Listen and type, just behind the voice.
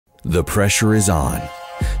The pressure is on.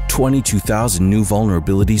 22,000 new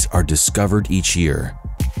vulnerabilities are discovered each year.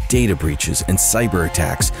 Data breaches and cyber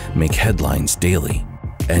attacks make headlines daily.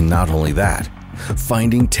 And not only that,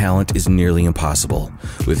 finding talent is nearly impossible,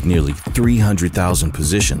 with nearly 300,000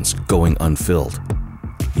 positions going unfilled.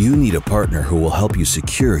 You need a partner who will help you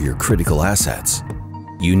secure your critical assets.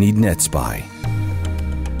 You need NetSPI.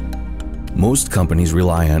 Most companies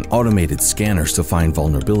rely on automated scanners to find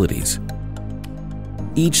vulnerabilities.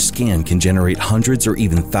 Each scan can generate hundreds or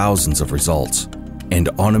even thousands of results, and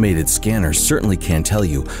automated scanners certainly can't tell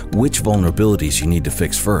you which vulnerabilities you need to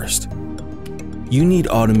fix first. You need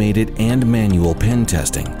automated and manual pen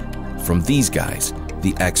testing from these guys,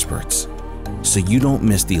 the experts, so you don't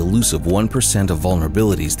miss the elusive 1% of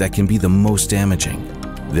vulnerabilities that can be the most damaging.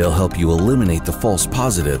 They'll help you eliminate the false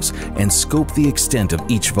positives and scope the extent of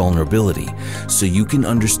each vulnerability so you can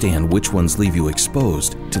understand which ones leave you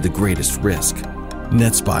exposed to the greatest risk.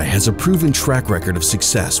 NetSPI has a proven track record of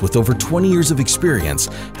success with over 20 years of experience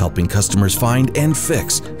helping customers find and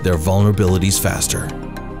fix their vulnerabilities faster.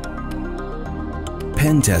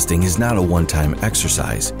 Pen testing is not a one-time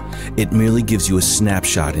exercise. It merely gives you a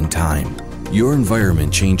snapshot in time. Your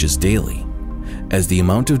environment changes daily. As the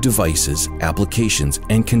amount of devices, applications,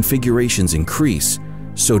 and configurations increase,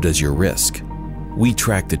 so does your risk. We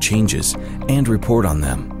track the changes and report on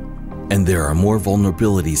them. And there are more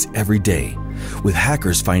vulnerabilities every day, with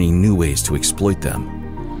hackers finding new ways to exploit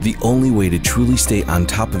them. The only way to truly stay on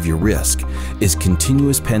top of your risk is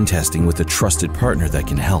continuous pen testing with a trusted partner that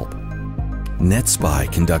can help.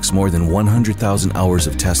 NetSPI conducts more than 100,000 hours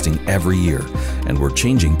of testing every year, and we're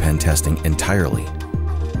changing pen testing entirely.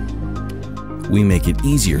 We make it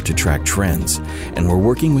easier to track trends, and we're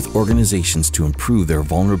working with organizations to improve their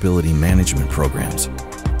vulnerability management programs.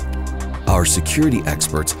 Our security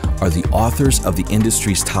experts are the authors of the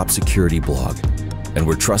industry's top security blog, and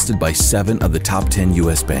we're trusted by 7 of the top 10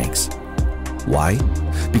 US banks. Why?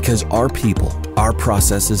 Because our people, our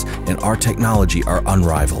processes, and our technology are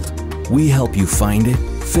unrivaled. We help you find it,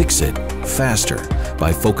 fix it, faster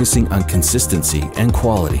by focusing on consistency and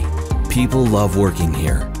quality. People love working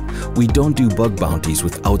here. We don't do bug bounties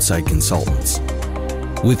with outside consultants.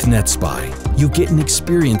 With NetSPI, you get an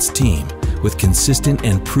experienced team with consistent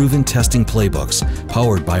and proven testing playbooks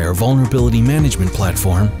powered by our vulnerability management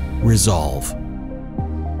platform, Resolve.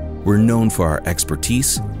 We're known for our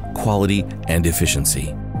expertise, quality, and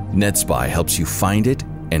efficiency. NetSPI helps you find it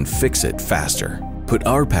and fix it faster. Put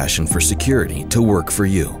our passion for security to work for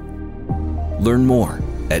you. Learn more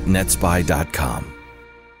at netspi.com.